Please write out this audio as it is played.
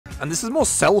And this is more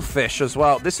selfish as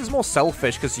well. This is more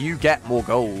selfish because you get more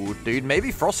gold, dude.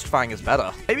 Maybe Frostfang is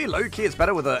better. Maybe low-key it's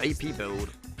better with an AP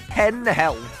build. 10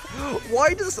 health.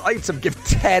 Why does this item give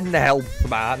 10 health,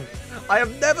 man? I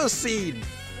have never seen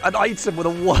an item with a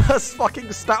worse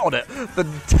fucking stat on it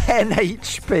than 10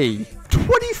 HP.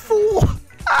 24!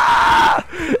 Ah!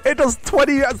 It does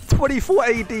 24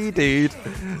 AD, dude.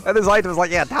 And this item is like,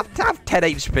 yeah, have 10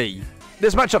 HP.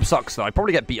 This matchup sucks, though. I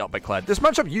probably get beat up by Kled. This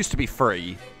matchup used to be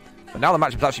free, but now the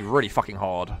matchup's actually really fucking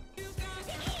hard.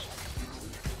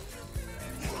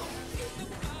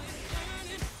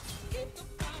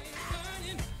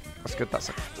 That's good, that's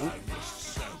it.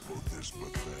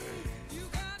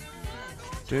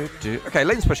 Okay,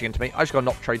 Lane's pushing into me. I just gotta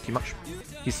not trade too much.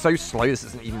 He's so slow, this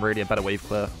isn't even really a better wave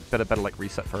clear. Better like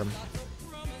reset for him.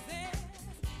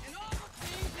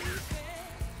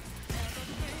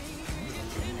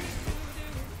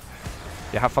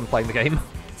 Yeah, have fun playing the game.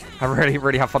 I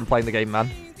really have fun playing the game, man.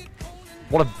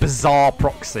 What a bizarre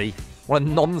proxy. What a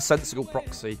nonsensical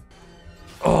proxy.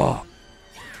 Oh.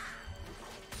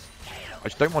 I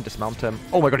just don't want to dismount him.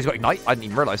 Oh my god, he's got Ignite? I didn't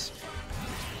even realise.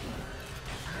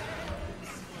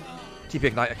 TP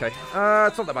Ignite, okay.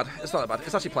 It's not that bad. It's not that bad.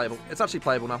 It's actually playable. It's actually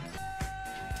playable now.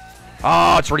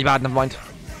 Oh, it's really bad. Never mind.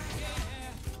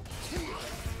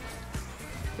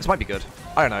 This might be good.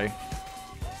 I don't know.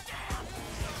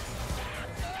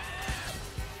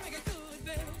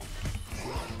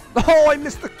 Oh, I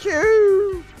missed the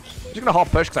Q! I'm just going to hard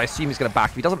push because I assume he's going to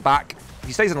back. If he doesn't back, if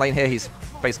he stays in lane here, he's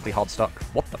basically hard stuck.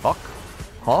 What the fuck?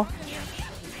 Huh?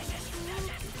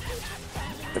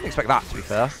 Didn't expect that, to be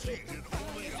fair.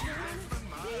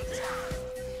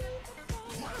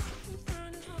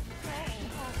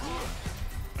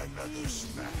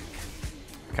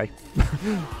 Okay.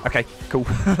 Okay, cool.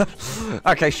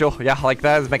 Okay, sure. Yeah, like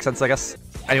that makes sense, I guess.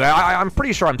 Anyway, I'm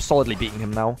pretty sure I'm solidly beating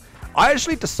him now. I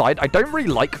actually decide I don't really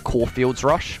like Corefield's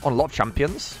Rush on a lot of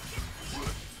champions.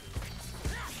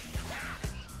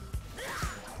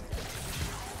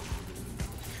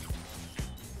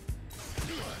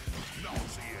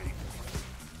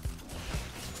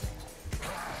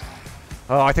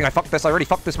 Oh, I think I fucked this. I really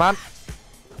fucked this, man.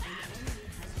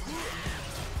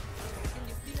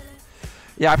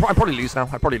 Yeah, I probably lose now.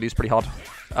 I probably lose pretty hard.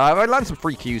 If I land some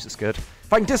free Qs, it's good.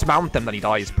 If I can dismount them, then he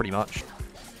dies, pretty much.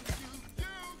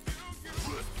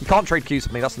 He can't trade Qs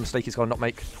with me. That's the mistake he's got to not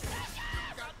make.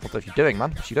 What are you doing, man?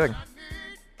 What are you doing?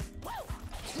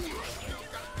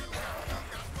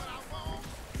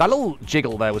 That little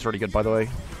jiggle there was really good, by the way.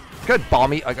 Good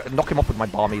barmy. I knock him off with my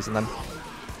barmies, and then...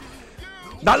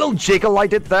 That little jiggle I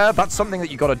did there, that's something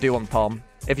that you got to do on Palm.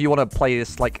 If you want to play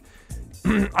this, like...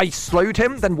 I slowed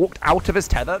him, then walked out of his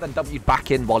tether, then W'd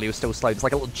back in while he was still slowed. It's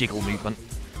like a little jiggle movement.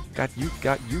 You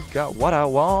got what I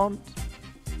want.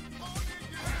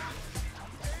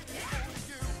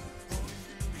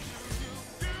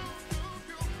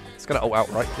 It's gonna ult out,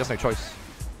 right? He has no choice.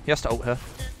 He has to ult her.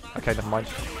 Okay, never mind.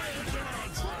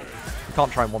 You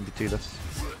can't try and 1v2 this.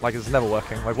 Like, it's never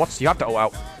working. Like, what's... You have to ult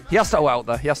out. He has to ult out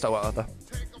there. He has to ult out there.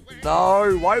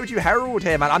 No, why would you herald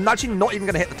here, man? I'm actually not even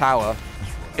gonna hit the tower.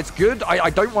 It's good. I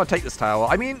don't want to take this tower.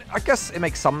 I mean, I guess it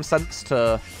makes some sense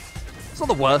to... It's not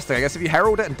the worst thing. I guess if you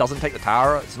herald it and doesn't take the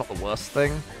tower, it's not the worst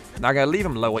thing. Now I'm going to leave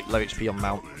him low HP on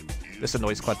mount. This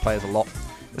annoys Kled players a lot.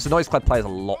 This annoys Kled players a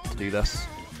lot to do this.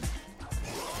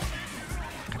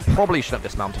 I probably shouldn't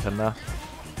have dismounted him there.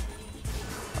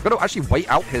 I've got to actually wait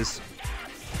out his...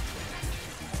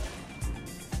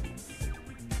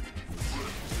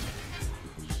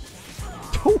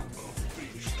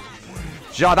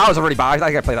 Yeah, that was a really bad. I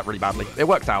think I played that really badly. It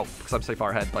worked out because I'm so far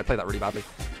ahead, but I played that really badly.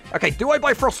 Okay, do I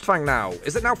buy Frostfang now?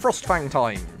 Is it now Frostfang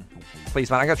time?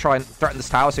 Please, man. I'm going to try and threaten this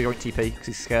tower so he won't TP because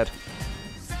he's scared.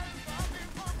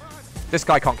 This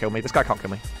guy can't kill me. This guy can't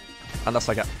kill me. Unless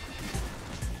I get...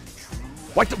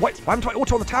 Why am I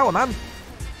auto on the tower, man?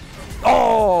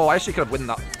 Oh, I actually could have won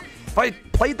that. If I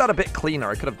played that a bit cleaner,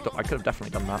 I could have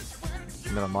definitely done that.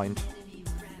 Never mind.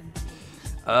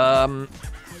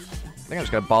 I think I'm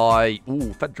just going to buy...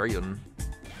 Ooh, Fed Drayton.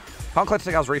 Can't Kled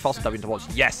take out really fast and W into watch?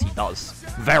 Yes, he does.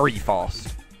 Very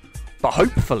fast. But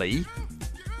hopefully,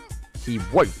 he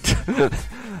won't.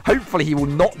 Hopefully, he will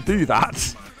not do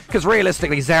that. Because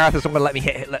realistically, Xerath is not going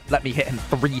to let me hit him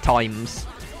 3 times.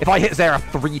 If I hit Xerath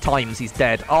 3 times, he's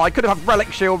dead. Oh, I could have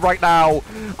Relic Shield right now.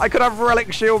 I could have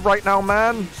Relic Shield right now,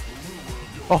 man.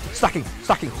 Oh, stacking.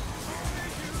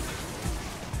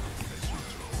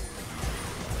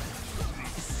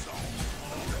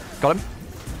 Got him.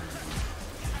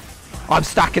 I'm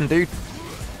stacking, dude.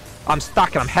 I'm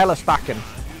stacking. I'm hella stacking.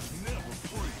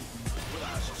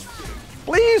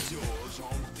 Please.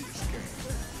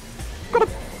 Got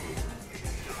him.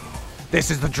 This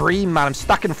is the dream, man. I'm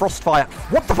stacking Frostfire.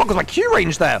 What the fuck was my Q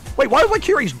range there? Wait, why was my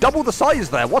Q range double the size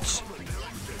there? What's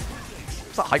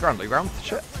that high ground, low ground?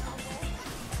 Shit.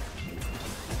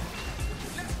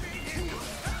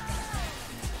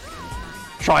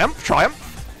 Triumph, triumph.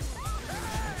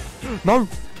 No.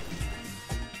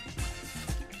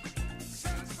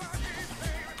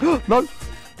 No.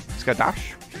 Let's go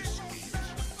dash.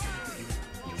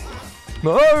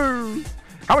 No.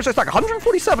 How much did I stack?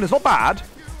 147 is not bad.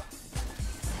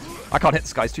 I can't hit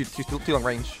this guy. It's too long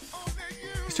range.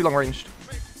 He's too long ranged.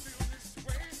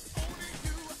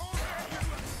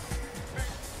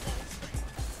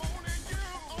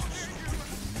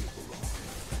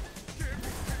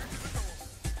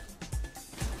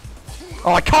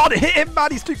 Oh, I can't hit him,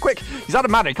 man. He's too quick. He's out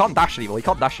of mana. He can't dash anymore. He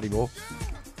can't dash anymore.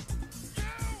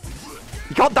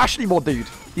 He can't dash anymore, dude.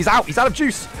 He's out. He's out of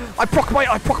juice. I proc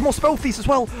more spell thief as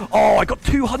well. Oh, I got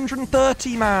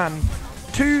 230, man.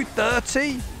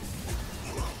 230.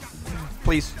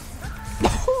 Please.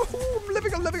 Let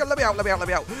me out. Let me out. Let me out. Let me out. Let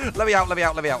me out. Let me out. Let me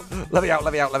out. Let me out. Let me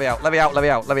out. Let me out. Let me out. Let me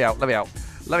out. Let me out. Let me out. Let me out.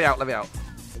 Let me out. Let me out.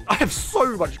 I have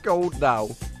so much gold now.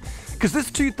 Because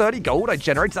this 230 gold I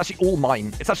generate is actually all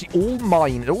mine. It's actually all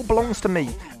mine. It all belongs to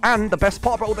me. And the best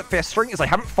part about all that festering is I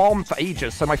haven't farmed for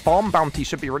ages, so my farm bounty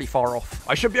should be really far off.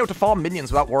 I should be able to farm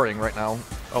minions without worrying right now.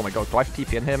 Oh my god, do I have to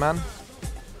TP in here, man?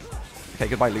 Okay,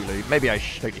 goodbye, Lulu. Maybe I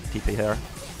should TP here.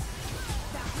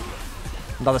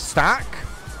 Another stack.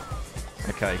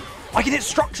 Okay. I can hit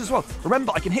structures as well.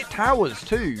 Remember, I can hit towers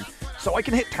too. So I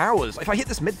can hit towers. If I hit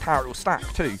this mid tower, it will stack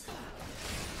too.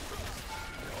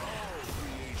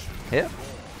 Here?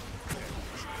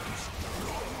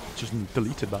 Just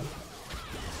deleted, man.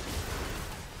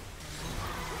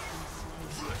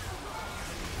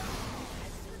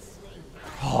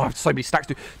 Oh, I have so many stacks,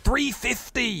 dude.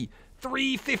 350!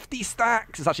 350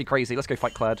 stacks! It's actually crazy. Let's go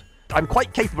fight Kled. I'm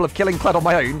quite capable of killing Kled on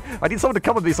my own. I need someone to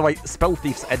come with me so my Spell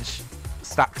Thief's edge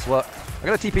stacks work. I'm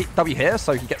going to TP W here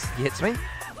so he hits me.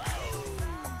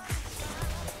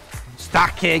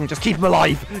 Stacking! Just keep him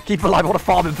alive! Keep him alive. I want to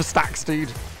farm him for stacks, dude.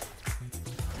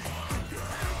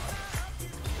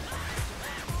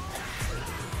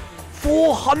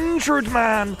 $400,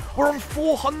 man! We're on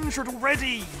 400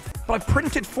 already! But I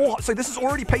printed 400, so this has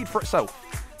already paid for itself.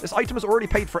 This item has already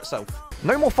paid for itself.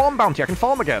 No more farm bounty, I can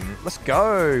farm again. Let's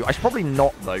go. I should probably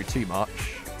not, though, too much.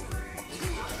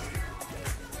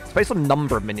 It's based on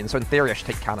number of minions, so in theory I should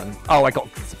take cannon. Oh, I got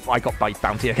my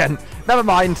bounty again. Never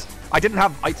mind. I didn't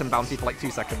have item bounty for like 2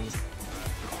 seconds.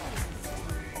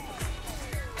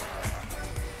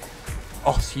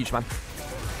 Oh, it's huge, man.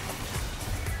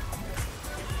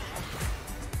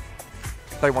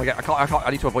 Don't want to get. I can't. I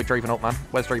need to avoid Draven ult, man.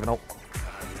 Where's Draven ult?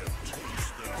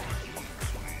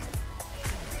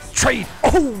 Trade!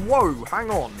 Oh, whoa!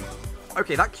 Hang on.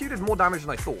 Okay, that Q did more damage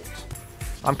than I thought.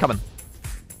 I'm coming.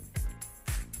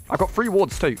 I've got 3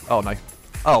 wards too. Oh, no.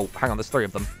 Oh, hang on. There's 3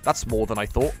 of them. That's more than I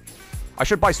thought. I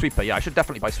should buy Sweeper. Yeah, I should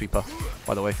definitely buy Sweeper,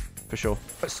 by the way. For sure.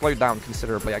 It's slowed down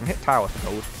considerably. I can hit tower for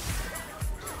gold.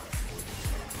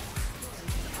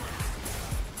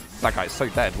 That guy's so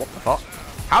dead. What the fuck?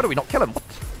 How do we not kill him? What?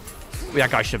 That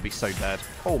guy should be so dead.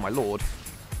 Oh, my lord.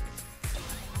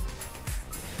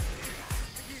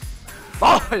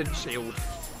 Oh, I didn't shield.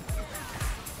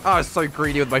 I was so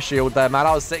greedy with my shield there, man.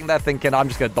 I was sitting there thinking, I'm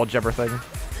just going to dodge everything.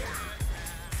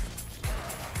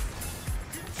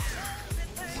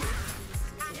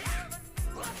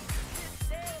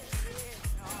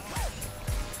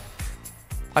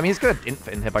 I mean, he's good at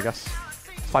inhib, I guess.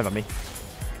 It's fine by me.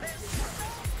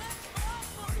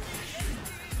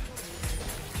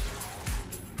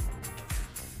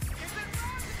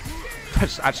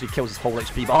 Just actually kills his whole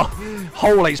HP bar.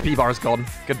 Whole HP bar is gone.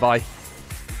 Goodbye.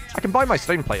 I can buy my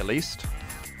stone plate at least.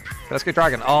 Okay, let's go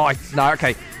dragon. Oh, no,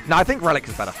 okay. No, I think relic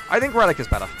is better. I think relic is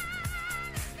better.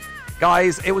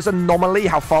 Guys, it was an anomaly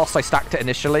how fast I stacked it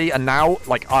initially, and now,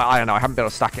 like, I don't know, I haven't been able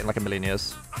to stack it in like a million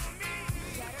years.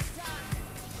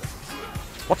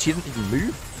 What? He didn't even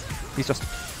move? He's just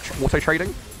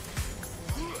auto-trading?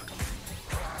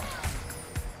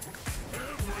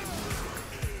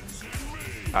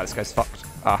 Ah, this guy's fucked.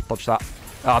 Ah, dodge that.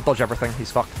 Ah, dodge everything.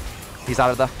 He's fucked. He's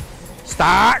out of there.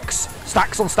 Stacks!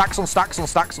 Stacks on stacks on stacks on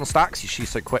stacks on stacks. She's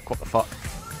so quick. What the fuck?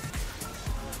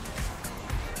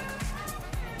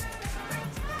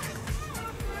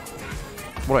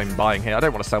 What am I buying here? I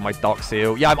don't want to sell my Dark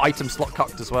Seal. Yeah, I'm item slot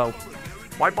cucked as well.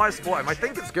 Why buy a sport item? I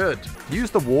think it's good.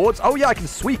 Use the wards. Oh, yeah, I can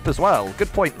sweep as well.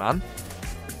 Good point, man.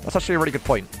 That's actually a really good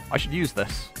point. I should use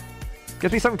this.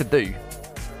 Gives me something to do.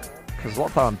 Because a lot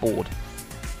of time I'm bored.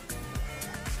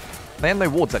 They had no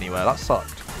wards anywhere. That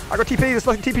sucked. I got TP. There's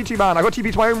nothing TP to, man. I got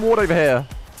TP to my own ward over here.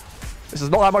 This is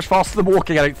not that much faster than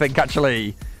walking, I don't think,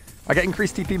 actually. I get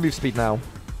increased TP move speed now.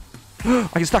 I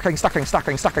can stack.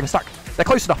 They're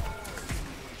close enough.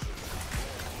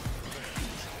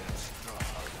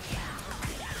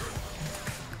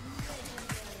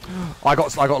 I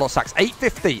got a lot of stacks.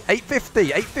 850.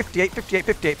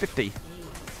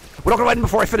 We're not going to win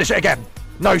before I finish it again.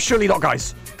 No, surely not,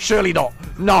 guys. Surely not.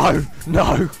 No.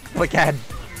 Not again.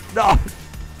 No.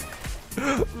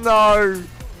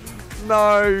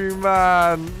 No,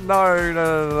 man. No.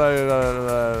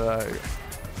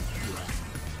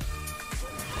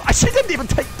 She didn't even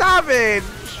take damage.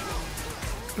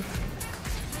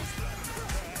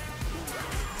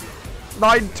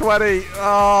 920.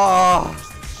 Oh.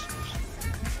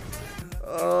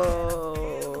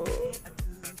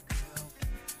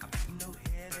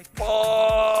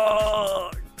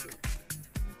 Fuck.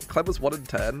 Clem was 1 in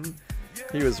 10.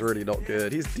 He was really not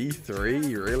good. He's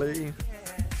D3, really?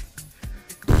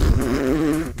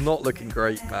 Not looking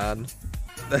great, man.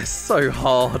 They're so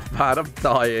hard, man. I'm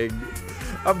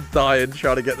dying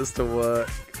trying to get this to work.